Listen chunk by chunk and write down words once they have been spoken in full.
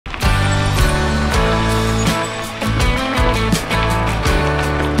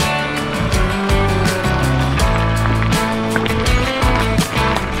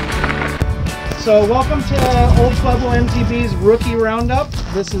So welcome to Old Pueblo MTB's Rookie Roundup.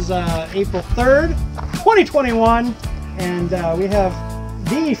 This is April 3rd, 2021, and we have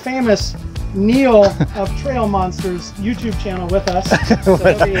the famous Neil of Trail Monsters YouTube channel with us. So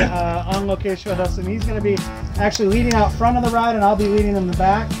he'll be on location with us, and he's going to be actually leading out front of the ride, and I'll be leading in the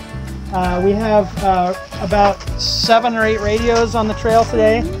back. We have about 7 or 8 radios on the trail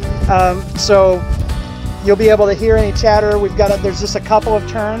today, so you'll be able to hear any chatter. There's just a couple of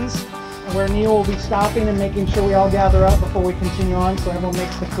turns where Neil will be stopping and making sure we all gather up before we continue on, so everyone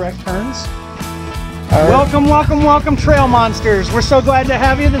makes the correct turns. Welcome, welcome, welcome, Trail Monsters. We're so glad to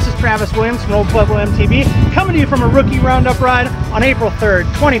have you. This is Travis Williams from Old Pueblo MTB, coming to you from a Rookie Roundup ride on April 3rd,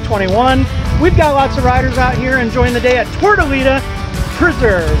 2021. We've got lots of riders out here enjoying the day at Tortolita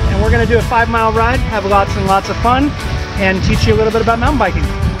Preserve, and we're going to do a 5-mile ride, have lots and lots of fun, and teach you a little bit about mountain biking.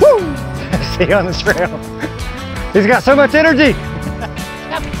 Woo! See you on the trail. He's got so much energy.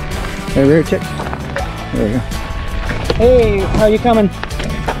 Hey, rear check. There you go. Hey, how you coming?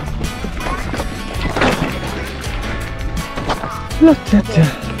 Look at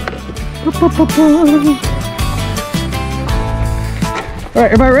that. All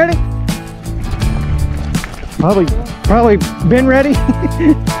right, everybody ready? Probably been ready.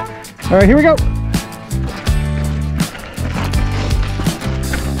 All right, here we go.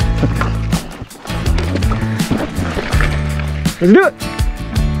 Let's do it.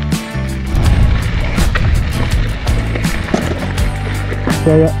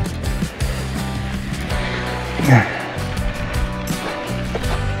 Yeah.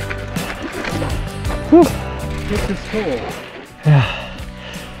 Whew. This is cool. Yeah.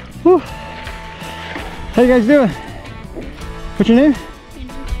 Whew. How you guys doing? What's your name?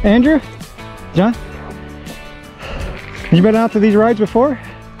 Andrew. John? Have you been out to these rides before?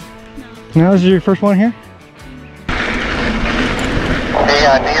 No. No, this is your first one here? Hey,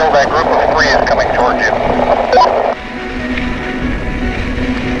 Neil, that group of 3 is coming towards you.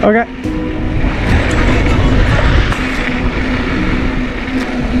 Okay.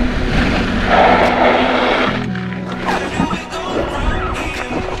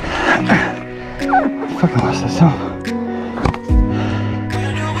 Fucking lost this song.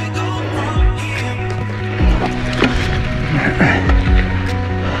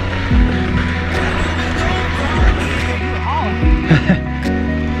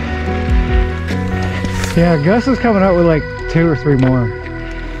 Yeah, Gus is coming out with like 2 or 3 more.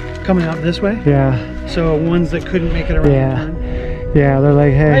 Coming out this way? Yeah. So ones that couldn't make it around. Yeah. The turn. Yeah, they're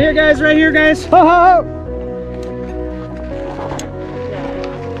like, hey. Right here, guys. Right here, guys. Ho ho!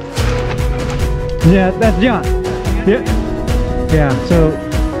 Yeah, that's John. Yeah. Yeah. So.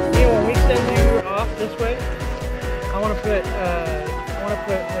 Hey, when we send you off this way, I want to put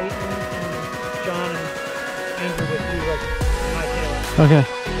Leighton and John and Andrew with you, like my tail. Okay.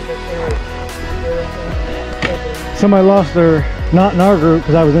 Somebody lost their, not in our group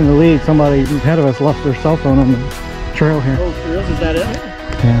because I was in the lead, somebody ahead of us lost their cell phone on the trail here. Oh, for real? Is that it?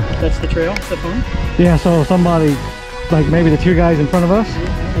 Yeah. That's the trail, the phone? Yeah, so somebody, like maybe the 2 guys in front of us,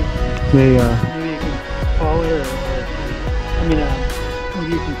 they, maybe you can call it, or I mean,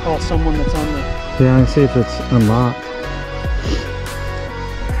 maybe you can call someone that's on the... Yeah, I can see if it's unlocked.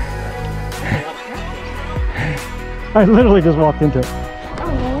 I literally just walked into it. Oh,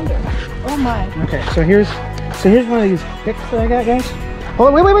 no wonder. Oh my. Okay, so here's one of these picks that I got, guys.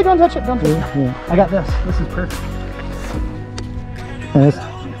 Oh, wait, don't touch it, don't touch it. Yeah. I got this. This is perfect. And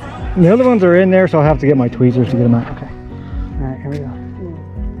the other ones are in there, so I'll have to get my tweezers to get them out. Okay. All right, here we go.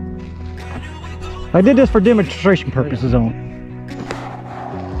 I did this for demonstration purposes only.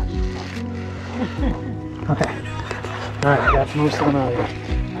 Okay. All right, that's most of them out here.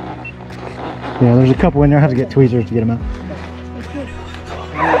 Yeah, there's a couple in there. I have to get tweezers to get them out.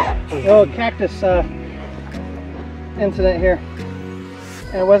 Oh, cactus incident here,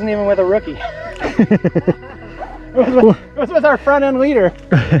 and it wasn't even with a rookie. it was with our front end leader.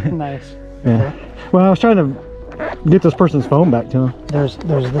 Nice. Yeah. Okay. Well, I was trying to get this person's phone back to him. There's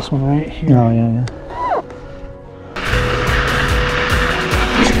this one right here. Oh yeah.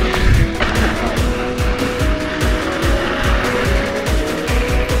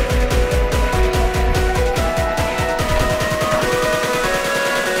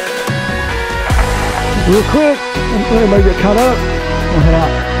 Real quick, everybody get caught up, we'll head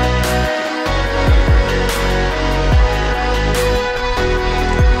out.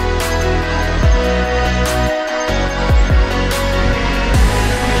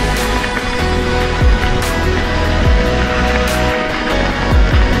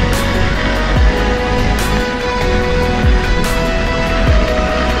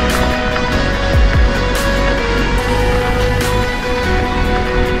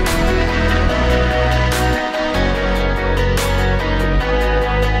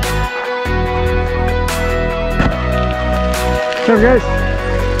 up, guys?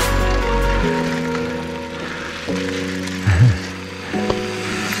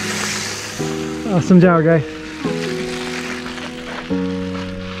 Awesome job, guys.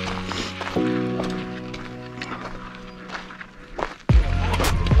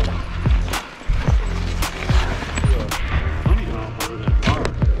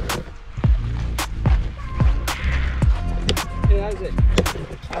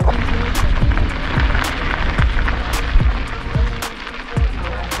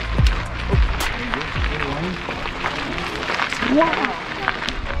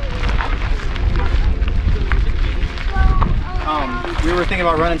 We were thinking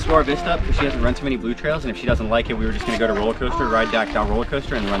about running Star Vista because she hasn't run too many blue trails, and if she doesn't like it, we were just going to go to roller coaster, ride back down roller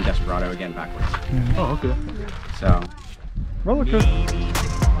coaster, and run Desperado again backwards. Oh, okay. So roller coaster.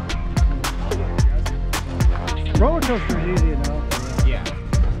 Roller coaster is easy enough. Yeah.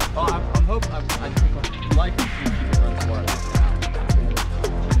 Well, I'm hoping I'd like to see if she can run Star Vista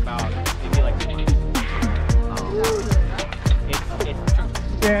now. About maybe like 20.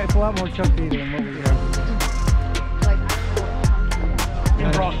 Yeah, it's a lot more chunky than what we have. In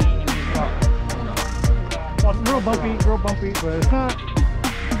rock. Well, it's real bumpy, but it's not.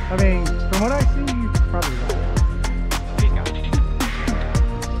 I mean, from what I see, you probably right.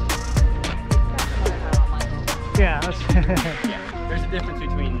 Yeah, that's Yeah, there's a difference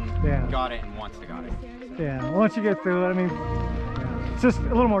between got it and wants to got it. Yeah, once you get through it, I mean, yeah, it's just a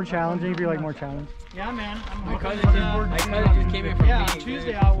little more challenging. If you like more challenge. Yeah, man. I kind of just came in from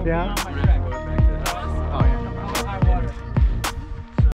Tuesday I will be on my track.